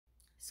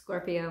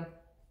Scorpio.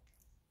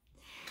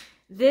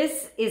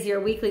 This is your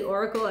weekly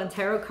oracle and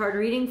tarot card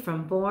reading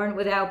from Born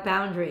Without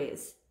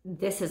Boundaries.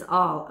 This is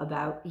all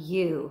about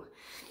you.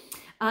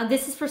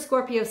 This is for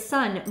Scorpio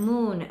sun,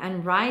 moon,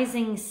 and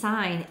rising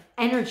sign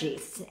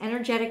energies. It's an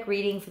energetic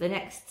reading for the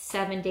next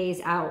 7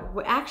 days out.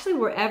 Actually,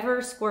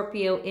 wherever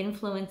Scorpio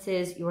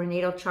influences your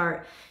natal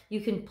chart, you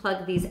can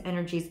plug these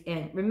energies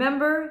in.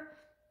 Remember,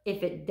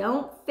 if it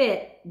don't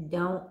fit,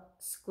 don't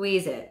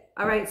squeeze it.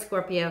 All right,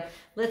 Scorpio,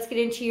 let's get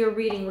into your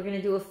reading. We're going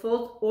to do a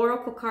full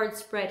oracle card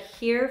spread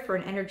here for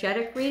an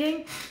energetic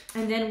reading,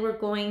 and then we're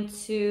going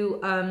to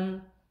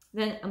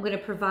then I'm going to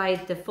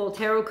provide the full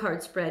tarot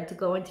card spread to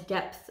go into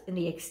depth in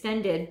the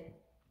extended.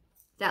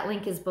 That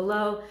link is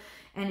below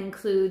and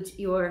includes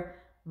your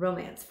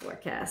romance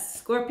forecast.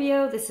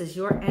 Scorpio, this is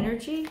your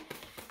energy.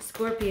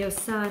 Scorpio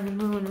sun,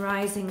 moon,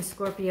 rising,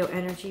 Scorpio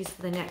energies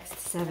for the next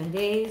 7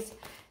 days.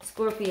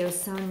 Scorpio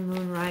sun,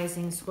 moon,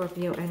 rising,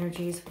 Scorpio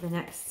energies for the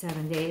next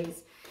 7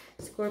 days.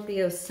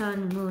 Scorpio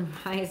sun, moon,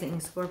 rising,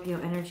 Scorpio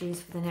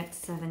energies for the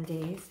next 7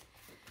 days.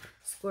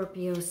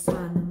 Scorpio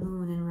sun,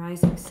 moon, and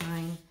rising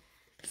sign,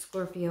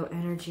 Scorpio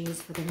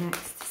energies for the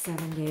next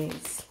 7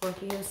 days.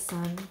 Scorpio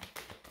sun,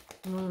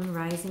 moon,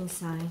 rising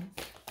sign,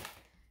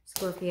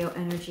 Scorpio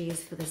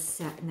energies for the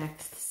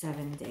next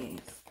 7 days.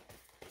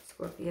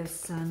 Scorpio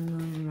sun,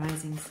 moon,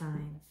 rising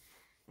sign,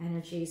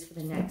 energies for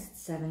the next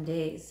 7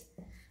 days.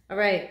 All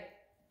right,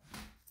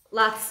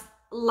 lots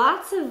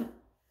of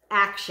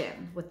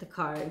action with the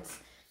cards.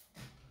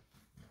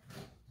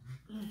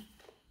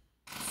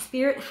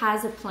 Spirit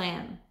has a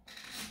plan.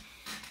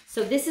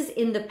 So this is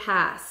in the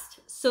past.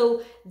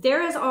 So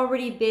there has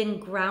already been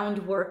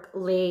groundwork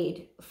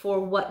laid for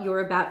what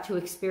you're about to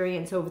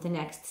experience over the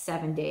next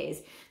 7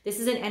 days. This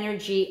is an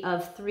energy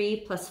of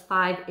 3 +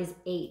 5 is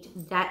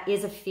 8. That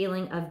is a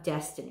feeling of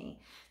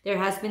destiny. There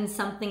has been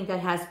something that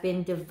has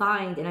been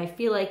divined, and I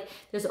feel like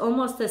there's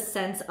almost a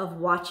sense of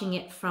watching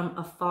it from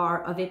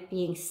afar, of it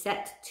being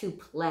set to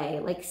play,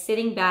 like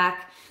sitting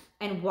back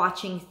and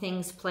watching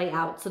things play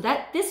out. So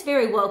that this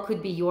very well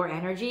could be your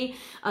energy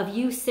of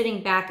you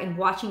sitting back and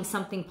watching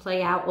something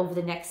play out over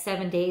the next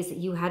 7 days that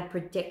you had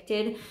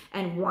predicted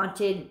and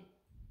wanted,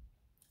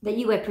 that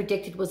you had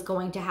predicted was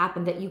going to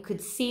happen, that you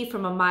could see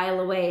from a mile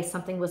away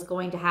something was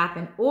going to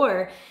happen.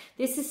 Or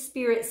this is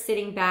spirit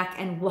sitting back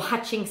and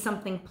watching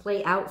something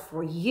play out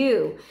for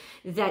you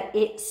that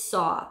it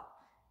saw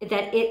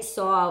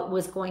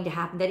was going to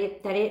happen, that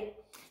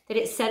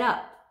it set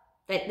up.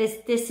 That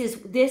this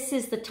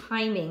is the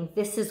timing.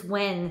 This is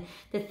when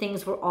the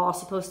things were all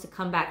supposed to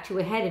come back to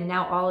a head. And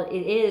now all it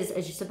is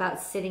just about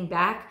sitting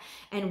back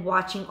and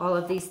watching all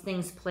of these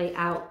things play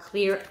out,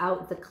 clear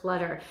out the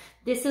clutter.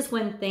 This is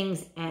when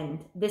things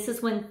end. This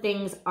is when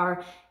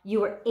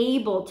you are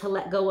able to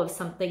let go of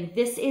something.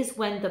 This is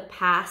when the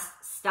past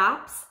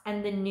stops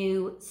and the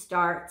new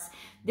starts.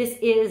 This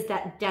is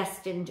that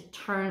destined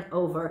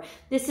turnover.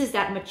 This is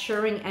that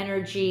maturing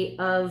energy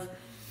of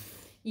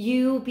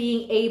you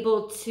being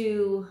able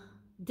to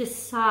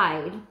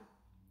decide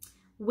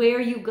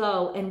where you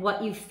go and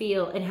what you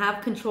feel and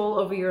have control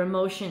over your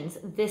emotions.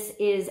 This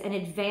is an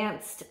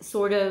advanced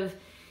sort of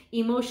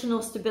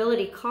emotional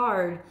stability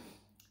card.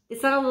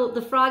 It's not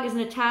the frog isn't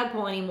a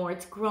tadpole anymore.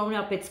 It's grown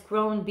up. It's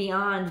grown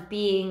beyond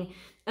being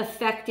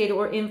affected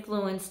or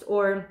influenced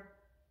or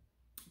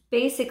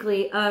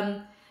basically,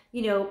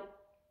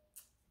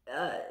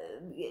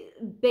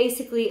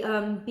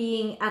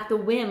 being at the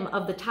whim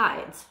of the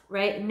tides,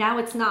 right? Now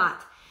it's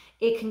not.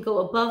 It can go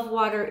above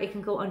water, it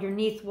can go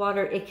underneath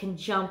water, it can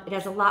jump. It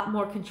has a lot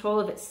more control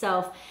of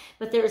itself,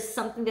 but there's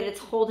something that it's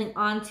holding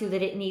on to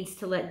that it needs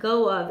to let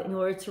go of in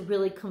order to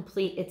really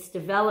complete its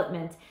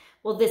development.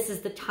 Well, this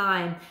is the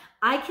time.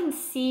 I can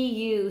see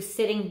you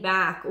sitting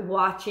back,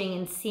 watching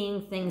and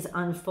seeing things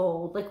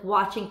unfold, like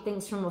watching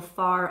things from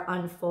afar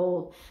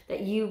unfold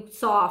that you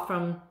saw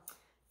from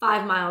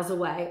 5 miles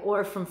away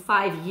or from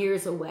 5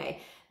 years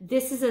away.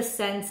 This is a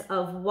sense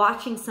of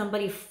watching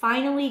somebody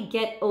finally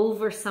get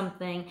over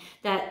something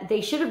that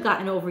they should have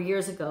gotten over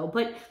years ago,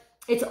 but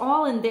it's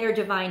all in their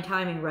divine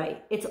timing,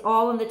 right? It's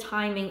all in the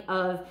timing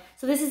of,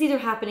 so this is either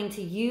happening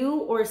to you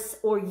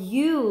or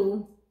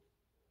you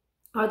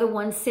are the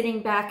one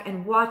sitting back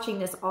and watching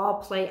this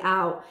all play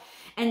out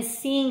and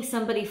seeing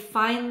somebody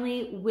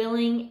finally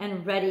willing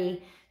and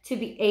ready to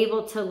be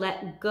able to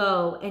let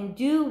go and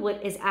do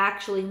what is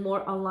actually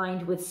more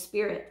aligned with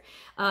spirit,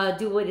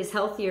 do what is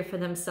healthier for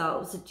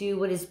themselves, do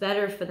what is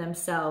better for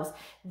themselves.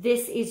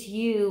 This is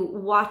you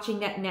watching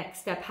that next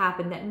step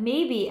happen that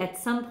maybe at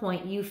some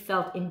point you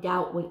felt in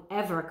doubt would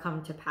ever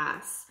come to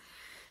pass.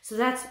 So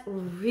that's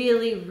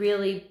really,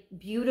 really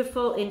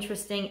beautiful,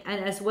 interesting,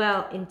 and as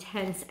well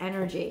intense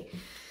energy.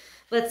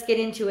 Let's get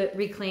into it.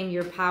 Reclaim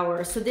your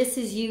power. So this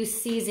is you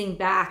seizing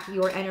back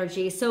your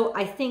energy. So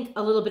I think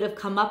a little bit of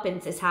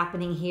comeuppance is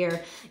happening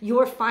here.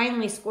 You're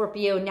finally,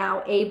 Scorpio,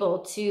 now able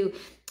to,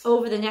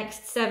 over the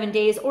next 7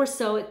 days or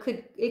so,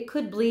 it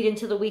could bleed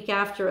into the week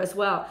after as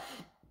well,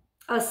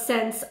 a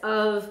sense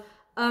of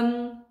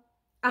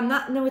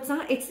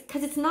it's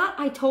because it's not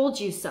I told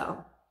you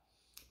so,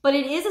 but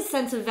it is a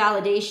sense of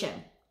validation.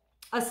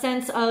 a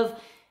sense of,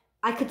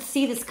 I could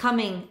see this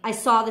coming. I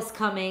saw this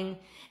coming.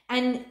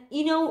 And,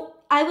 you know,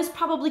 I was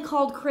probably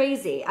called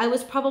crazy. I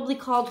was probably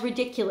called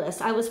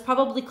ridiculous. I was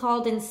probably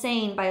called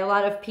insane by a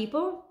lot of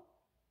people.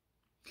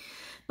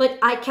 But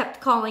I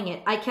kept calling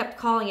it. I kept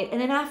calling it.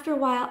 And then after a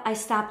while, I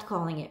stopped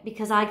calling it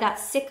because I got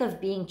sick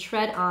of being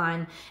tread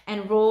on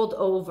and rolled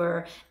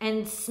over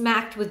and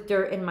smacked with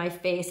dirt in my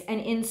face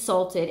and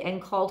insulted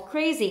and called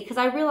crazy, because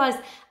I realized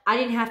I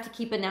didn't have to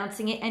keep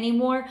announcing it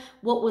anymore.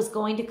 What was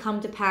going to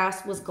come to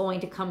pass was going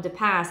to come to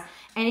pass.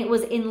 And it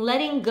was in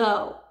letting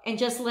go and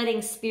just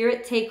letting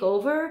spirit take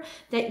over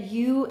that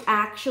you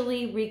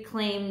actually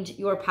reclaimed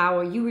your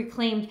power. You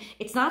reclaimed,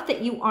 it's not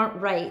that you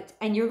aren't right,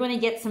 and you're going to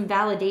get some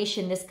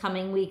validation this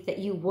coming week that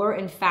you were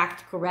in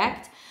fact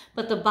correct.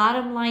 But the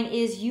bottom line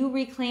is you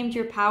reclaimed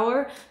your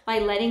power by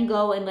letting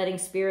go and letting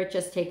spirit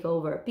just take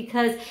over,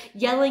 because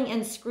yelling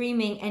and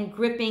screaming and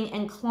gripping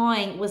and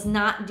clawing was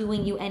not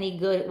doing you any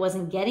good. It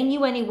wasn't getting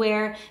you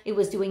anywhere. It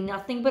was doing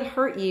nothing but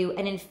hurt you.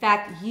 And in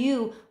fact,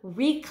 you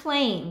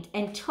reclaimed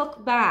and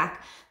took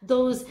back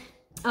those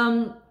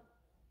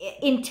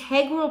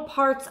integral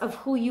parts of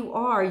who you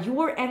are,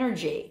 your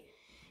energy.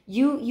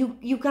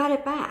 You got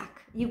it back.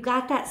 You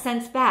got that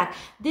sense back.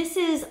 This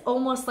is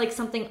almost like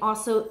something,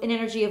 also an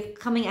energy of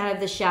coming out of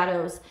the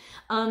shadows.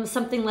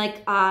 Something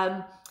like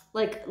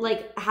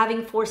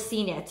having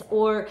foreseen it,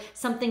 or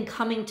something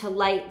coming to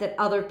light that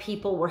other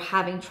people were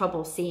having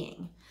trouble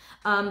seeing.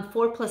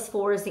 4 +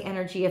 4 is the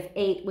energy of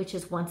 8, which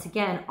is once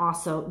again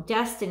also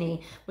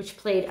destiny, which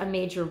played a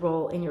major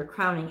role in your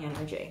crowning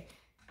energy.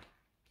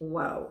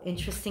 Whoa,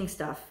 interesting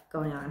stuff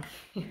going on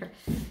here.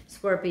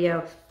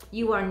 Scorpio,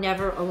 you are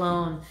never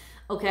alone.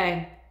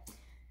 Okay.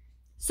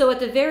 So at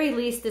the very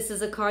least, this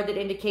is a card that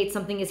indicates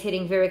something is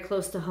hitting very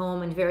close to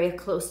home and very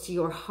close to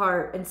your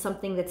heart, and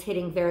something that's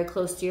hitting very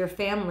close to your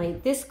family.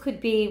 This could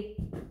be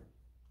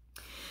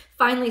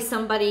finally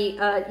somebody,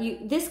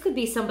 this could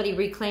be somebody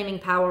reclaiming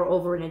power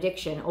over an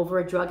addiction, over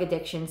a drug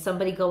addiction,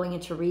 somebody going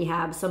into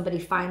rehab, somebody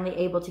finally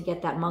able to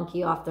get that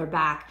monkey off their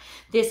back.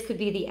 This could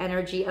be the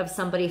energy of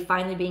somebody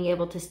finally being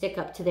able to stick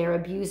up to their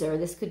abuser.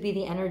 This could be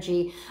the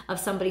energy of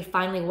somebody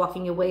finally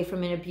walking away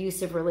from an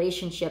abusive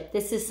relationship.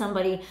 This is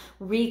somebody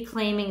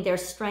reclaiming their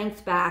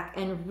strength back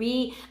and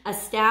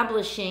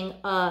re-establishing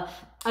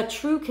a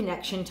true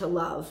connection to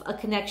love, a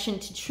connection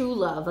to true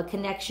love, a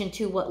connection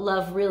to what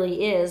love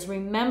really is,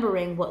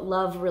 remembering what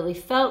love really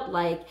felt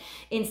like,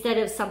 instead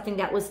of something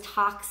that was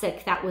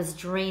toxic, that was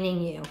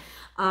draining you.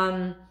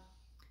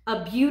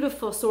 A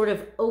beautiful sort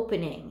of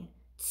opening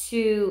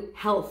to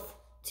health,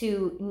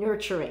 to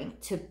nurturing,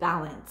 to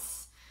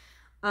balance.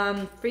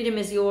 Freedom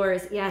is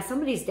yours. Yeah,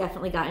 somebody's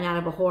definitely gotten out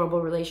of a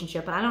horrible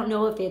relationship. I don't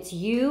know if it's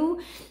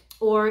you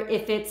or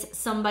if it's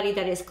somebody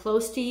that is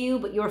close to you,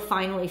 but you're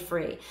finally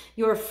free.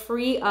 You're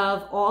free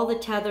of all the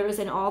tethers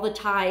and all the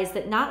ties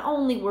that not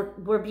only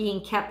were being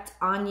kept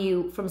on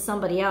you from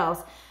somebody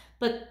else,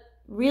 but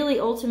really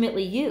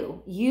ultimately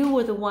you. You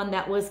were the one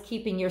that was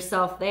keeping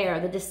yourself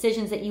there. The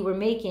decisions that you were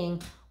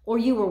making, or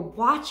you were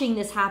watching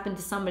this happen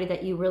to somebody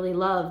that you really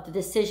loved, the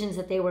decisions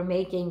that they were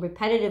making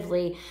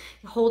repetitively,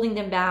 holding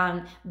them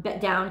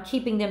down,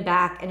 keeping them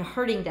back and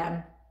hurting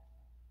them.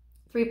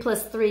 3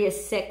 + 3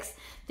 is 6.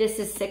 This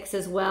is 6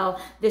 as well.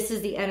 This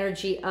is the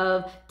energy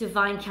of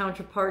divine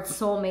counterparts,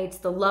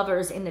 soulmates, the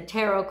lovers in the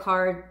tarot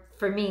card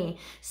for me.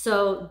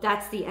 So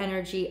that's the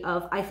energy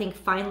of, I think,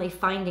 finally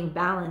finding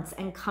balance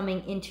and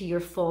coming into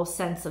your full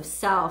sense of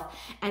self.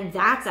 And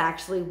that's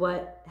actually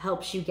what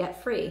helps you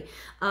get free.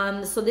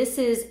 So this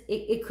is,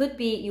 it could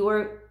be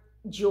your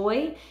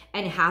joy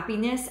and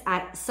happiness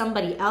at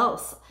somebody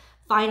else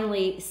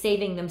finally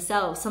saving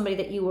themselves, somebody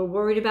that you were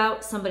worried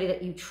about, somebody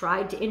that you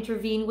tried to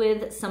intervene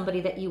with,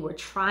 somebody that you were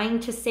trying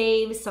to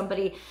save,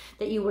 somebody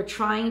that you were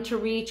trying to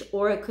reach,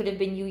 or it could have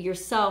been you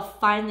yourself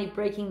finally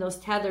breaking those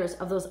tethers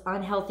of those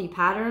unhealthy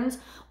patterns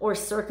or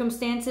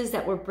circumstances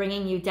that were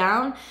bringing you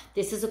down.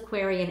 This is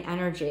Aquarian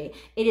energy.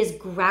 It is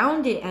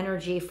grounded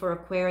energy for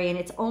Aquarian.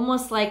 It's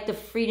almost like the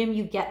freedom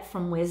you get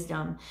from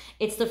wisdom.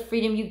 It's the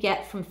freedom you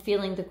get from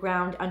feeling the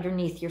ground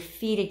underneath your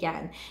feet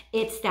again.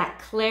 It's that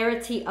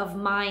clarity of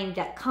mind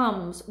that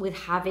comes with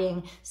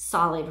having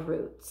solid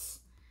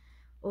roots.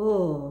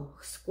 Oh,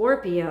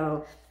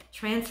 Scorpio,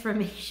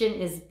 transformation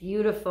is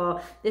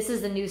beautiful. This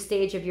is the new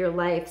stage of your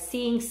life.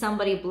 Seeing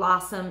somebody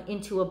blossom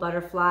into a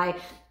butterfly,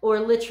 or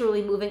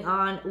literally moving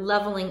on,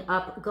 leveling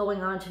up,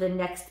 going on to the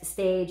next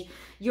stage.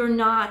 You're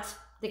not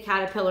the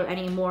caterpillar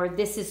anymore.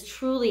 This is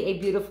truly a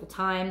beautiful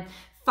time,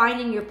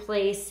 finding your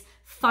place,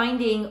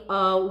 finding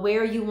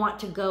where you want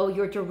to go,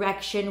 your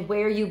direction,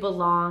 where you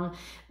belong,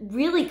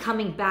 really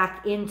coming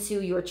back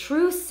into your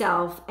true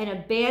self and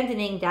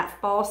abandoning that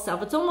false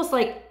self. It's almost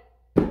like,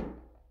 do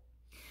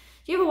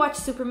you ever watch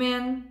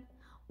Superman?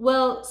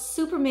 Well,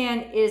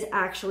 Superman is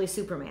actually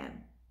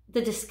Superman.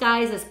 The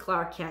disguise is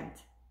Clark Kent.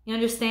 You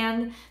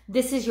understand?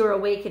 This is your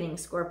awakening,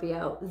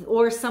 Scorpio,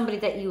 or somebody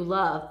that you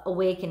love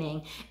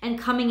awakening and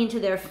coming into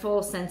their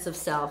full sense of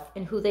self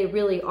and who they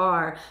really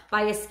are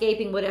by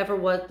escaping whatever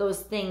was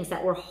those things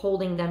that were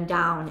holding them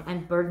down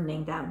and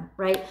burdening them,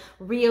 right?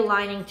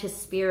 Realigning to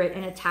spirit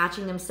and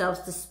attaching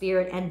themselves to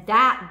spirit, and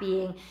that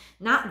being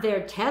not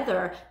their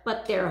tether,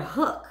 but their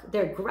hook,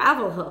 their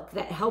gravel hook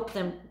that helped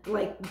them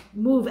like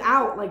move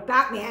out like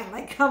Batman,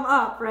 like come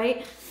up,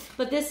 right?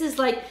 But this is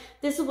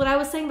what I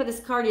was saying about this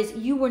card is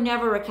you were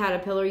never a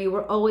caterpillar. You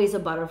were always a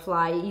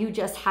butterfly. You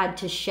just had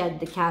to shed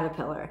the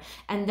caterpillar.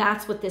 And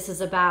that's what this is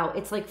about.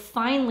 It's like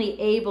finally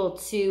able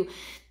to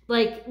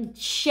like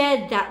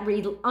shed that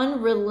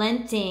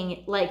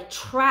unrelenting like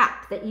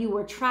trap that you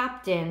were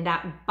trapped in,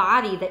 that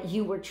body that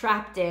you were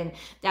trapped in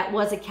that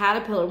was a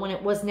caterpillar when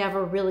it was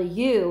never really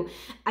you.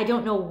 I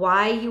don't know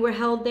why you were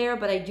held there,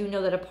 but I do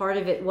know that a part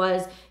of it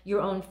was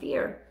your own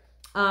fear.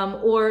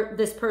 Or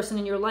this person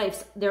in your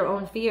life, their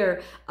own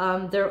fear,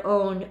 their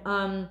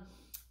own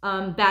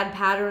bad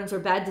patterns or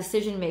bad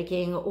decision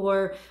making,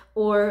 or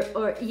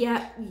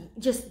yeah,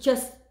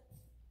 just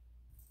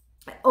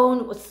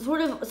own sort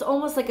of, it's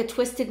almost like a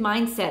twisted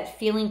mindset,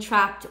 feeling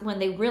trapped when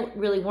they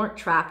really weren't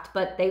trapped,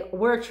 but they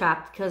were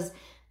trapped because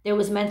there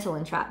was mental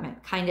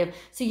entrapment, kind of.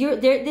 So you're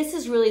there. This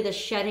is really the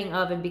shedding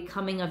of and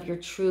becoming of your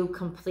true,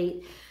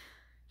 complete,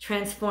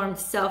 transformed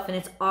self. And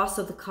it's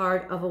also the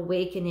card of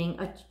awakening,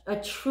 a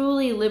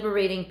truly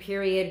liberating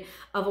period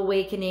of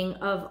awakening,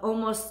 of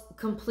almost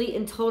complete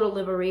and total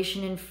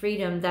liberation and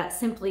freedom that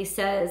simply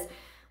says,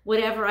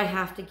 whatever I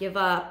have to give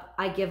up,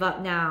 I give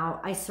up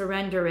now. I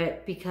surrender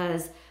it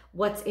because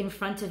what's in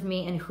front of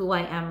me and who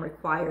I am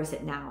requires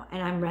it now.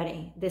 And I'm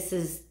ready. This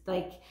is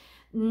like,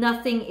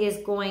 nothing is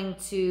going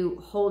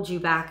to hold you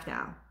back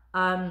now.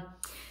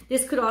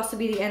 This could also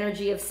be the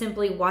energy of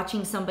simply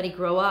watching somebody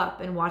grow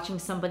up and watching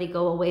somebody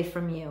go away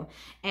from you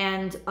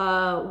and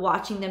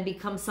watching them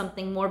become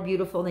something more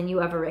beautiful than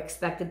you ever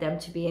expected them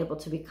to be able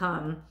to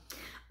become.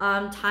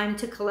 Time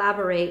to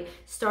collaborate,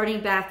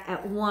 starting back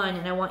at 1.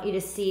 And I want you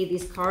to see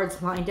these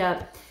cards lined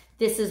up.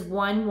 This is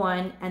 1,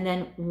 1, and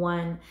then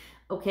 1.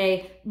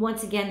 Okay,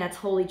 once again, that's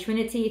Holy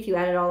Trinity. If you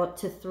add it all up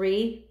to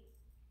 3,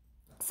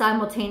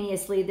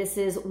 simultaneously, this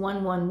is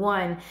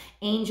 111,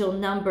 angel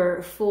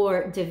number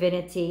for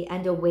divinity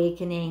and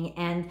awakening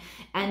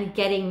and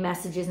getting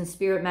messages and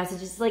spirit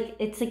messages.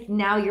 It's like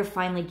now you're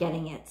finally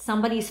getting it.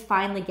 Somebody's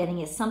finally getting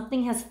it.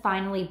 Something has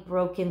finally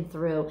broken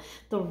through.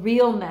 The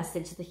real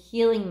message, the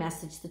healing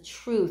message, the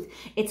truth.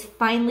 It's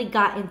finally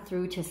gotten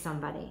through to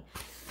somebody.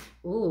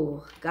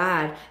 Ooh,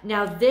 God.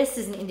 Now this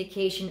is an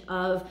indication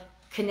of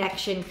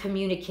connection,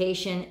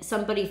 communication,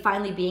 somebody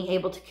finally being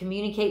able to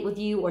communicate with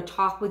you or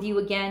talk with you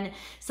again,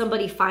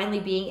 somebody finally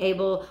being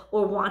able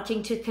or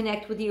wanting to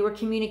connect with you or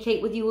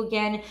communicate with you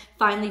again,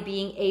 finally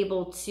being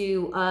able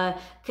to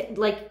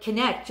like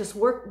connect, just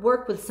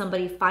work with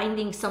somebody,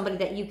 finding somebody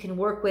that you can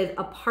work with,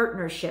 a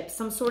partnership,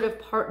 some sort of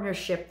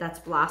partnership that's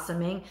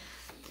blossoming.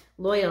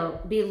 Loyal,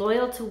 be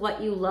loyal to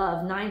what you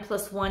love. 9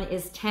 + 1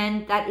 is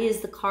 10. That is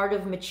the card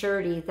of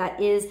maturity.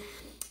 That is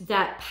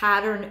that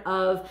pattern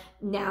of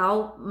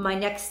now my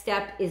next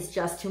step is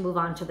just to move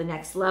on to the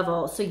next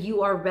level. So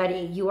you are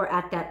ready. You are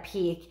at that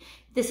peak.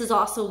 This is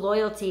also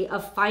loyalty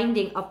of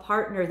finding a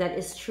partner that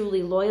is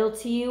truly loyal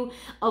to you,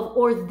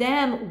 or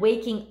them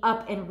waking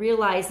up and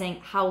realizing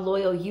how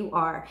loyal you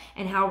are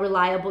and how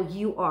reliable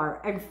you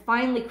are, and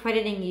finally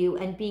crediting you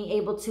and being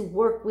able to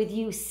work with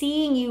you,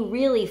 seeing you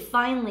really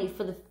finally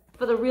for the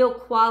real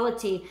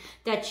quality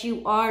that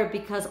you are,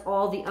 because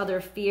all the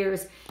other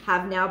fears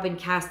have now been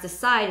cast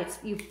aside.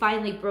 You've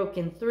finally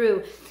broken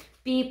through.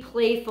 Be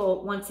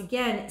playful. Once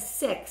again,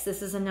 6.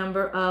 This is a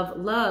number of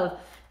love.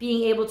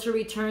 Being able to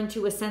return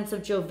to a sense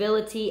of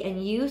joviality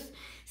and youth.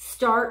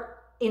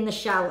 Start in the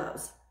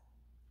shallows.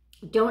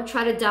 Don't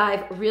try to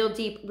dive real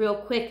deep, real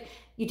quick.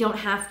 You don't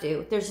have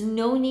to. There's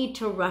no need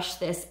to rush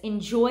this.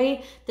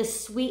 Enjoy the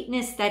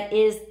sweetness that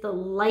is the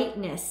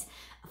lightness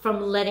from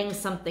letting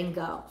something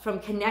go, from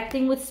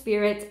connecting with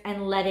spirits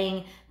and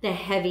letting the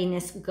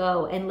heaviness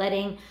go, and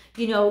letting,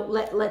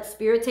 let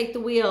spirit take the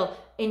wheel.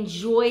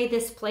 Enjoy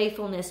this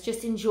playfulness.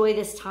 Just enjoy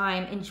this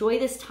time. Enjoy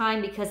this time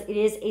because it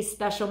is a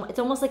special, it's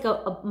almost like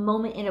a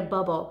moment in a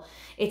bubble.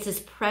 It's this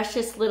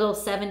precious little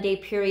 7-day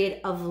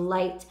period of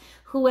light.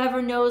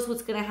 Whoever knows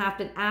what's going to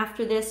happen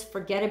after this,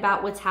 forget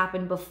about what's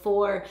happened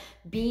before.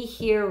 Be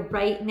here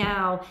right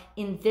now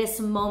in this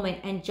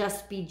moment and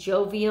just be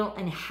jovial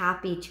and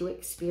happy to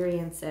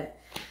experience it.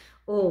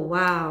 Oh,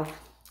 wow.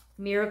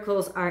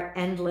 Miracles are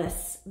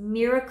endless.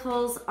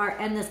 Miracles are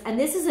endless. And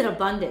this is an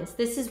abundance.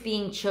 This is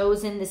being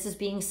chosen. This is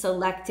being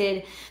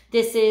selected.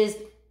 This is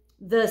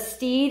the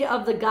steed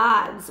of the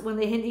gods. When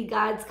the Hindi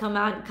gods come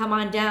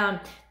on down,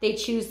 they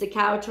choose the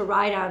cow to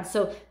ride on.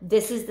 So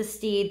this is the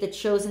steed, the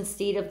chosen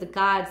steed of the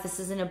gods. This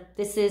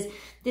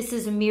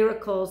is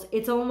miracles.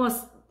 It's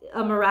almost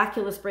a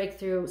miraculous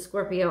breakthrough,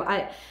 Scorpio.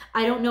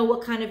 I don't know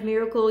what kind of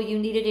miracle you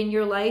needed in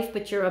your life,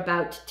 but you're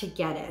about to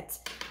get it.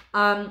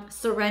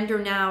 Surrender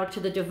now to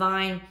the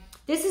divine.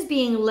 This is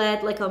being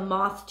led like a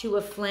moth to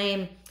a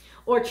flame,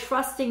 or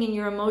trusting in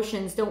your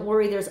emotions. Don't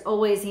worry, there's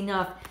always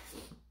enough.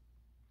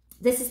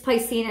 This is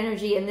Piscean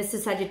energy and this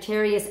is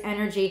Sagittarius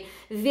energy.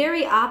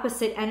 Very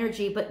opposite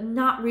energy, but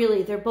not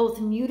really. They're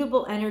both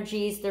mutable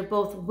energies. They're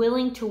both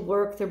willing to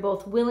work. They're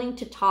both willing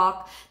to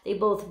talk. They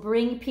both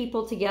bring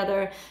people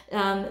together.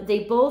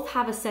 They both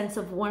have a sense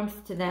of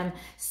warmth to them.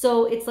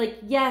 So it's like,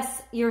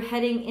 yes, you're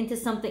heading into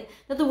something.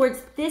 In other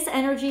words, this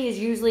energy is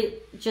usually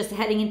just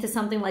heading into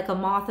something like a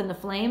moth in the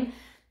flame.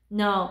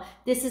 No,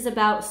 this is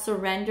about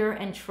surrender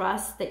and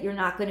trust that you're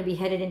not going to be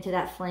headed into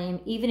that flame,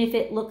 even if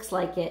it looks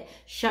like it.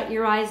 Shut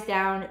your eyes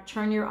down,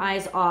 turn your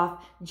eyes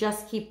off,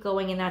 just keep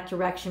going in that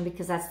direction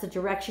because that's the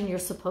direction you're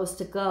supposed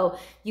to go.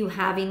 You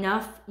have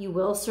enough, you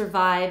will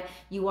survive,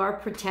 you are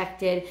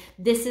protected.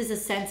 This is a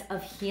sense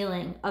of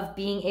healing, of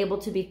being able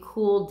to be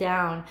cooled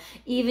down.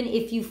 Even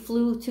if you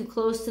flew too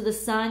close to the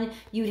sun,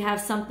 you'd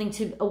have something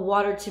a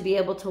water to be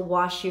able to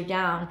wash you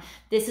down.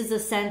 This is a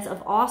sense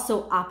of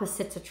also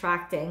opposites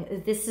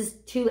attracting. This is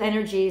two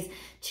energies,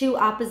 two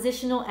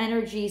oppositional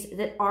energies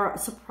that are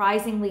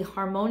surprisingly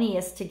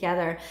harmonious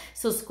together.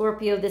 So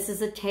Scorpio, this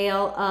is a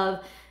tale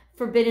of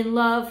forbidden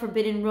love,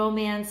 forbidden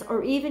romance,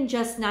 or even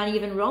just not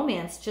even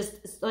romance,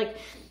 just like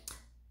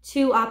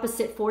two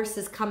opposite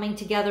forces coming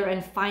together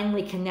and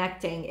finally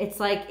connecting. It's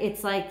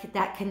like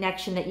that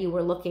connection that you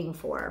were looking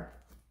for.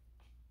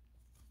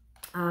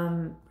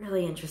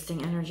 Really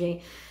interesting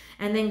energy.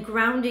 And then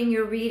grounding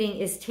your reading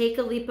is take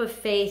a leap of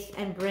faith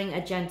and bring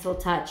a gentle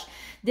touch.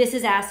 This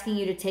is asking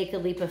you to take a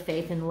leap of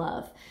faith in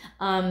love,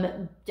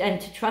 and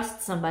to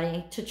trust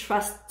somebody, to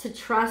trust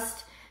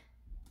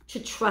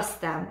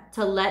them,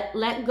 to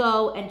let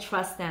go and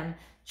trust them.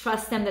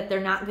 Trust them that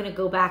they're not going to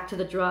go back to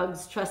the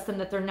drugs. Trust them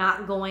that they're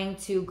not going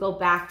to go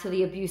back to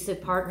the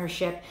abusive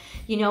partnership.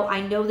 You know,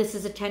 I know this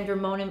is a tender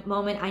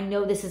moment. I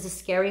know this is a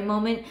scary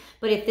moment.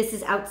 But if this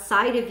is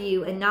outside of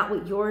you and not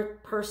what you're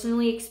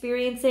personally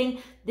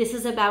experiencing, this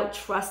is about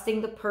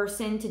trusting the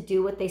person to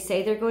do what they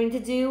say they're going to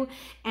do.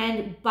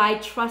 And by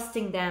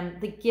trusting them,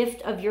 the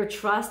gift of your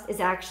trust is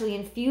actually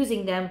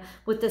infusing them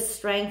with the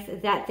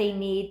strength that they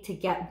need to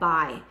get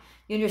by.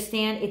 You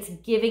understand? It's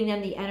giving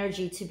them the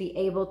energy to be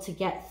able to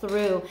get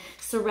through.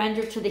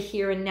 Surrender to the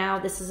here and now.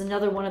 This is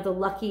another one of the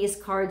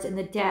luckiest cards in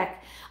the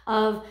deck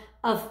of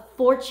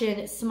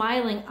fortune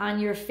smiling on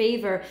your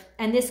favor.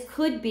 And this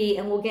could be,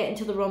 and we'll get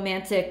into the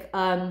romantic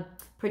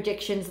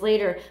predictions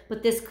later,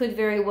 but this could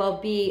very well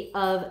be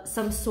of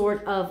some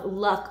sort of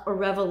luck or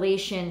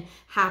revelation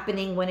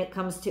happening when it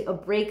comes to a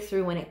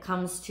breakthrough, when it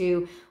comes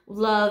to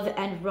love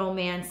and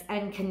romance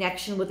and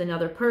connection with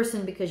another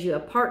person, because you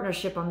have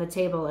partnership on the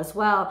table as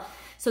well.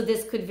 So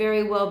this could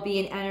very well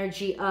be an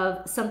energy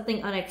of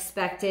something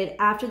unexpected.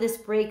 After this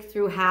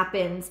breakthrough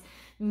happens,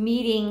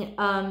 meeting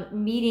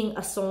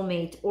a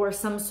soulmate or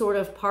some sort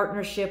of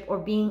partnership, or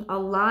being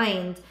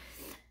aligned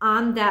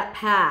on that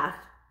path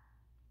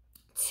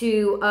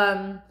to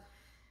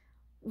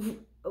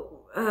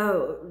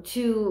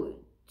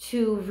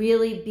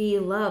really be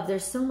loved.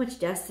 There's so much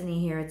destiny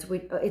here.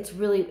 It's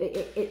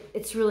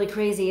really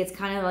crazy. It's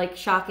kind of like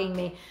shocking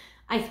me.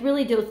 I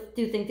really do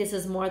think this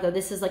is more, though.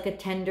 This is like a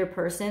tender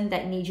person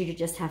that needs you to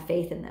just have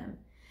faith in them.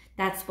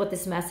 That's what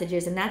this message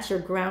is, and that's your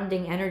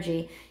grounding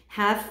energy.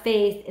 Have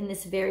faith in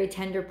this very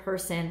tender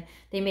person.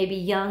 They may be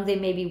young, they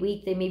may be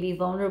weak, they may be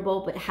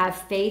vulnerable, but have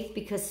faith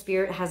because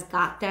Spirit has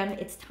got them.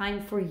 It's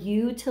time for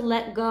you to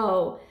let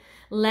go.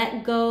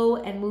 Let go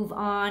and move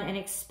on and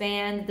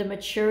expand. The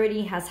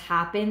maturity has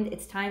happened.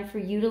 It's time for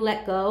you to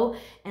let go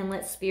and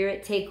let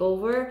Spirit take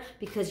over,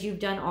 because you've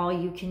done all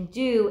you can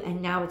do,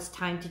 and now it's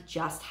time to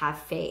just have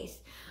faith.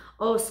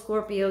 Oh,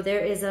 Scorpio,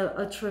 there is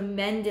a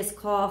tremendous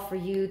call for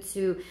you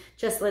to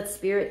just let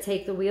Spirit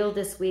take the wheel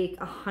this week,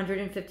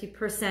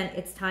 150%.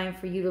 It's time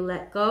for you to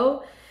let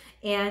go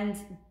and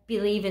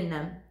believe in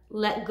them.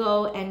 Let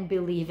go and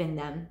believe in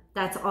them.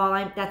 That's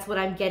what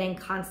I'm getting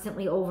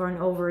constantly over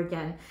and over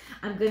again.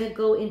 I'm going to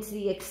go into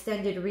the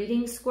extended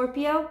reading,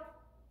 Scorpio.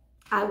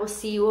 I will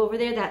see you over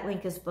there. That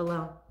link is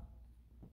below.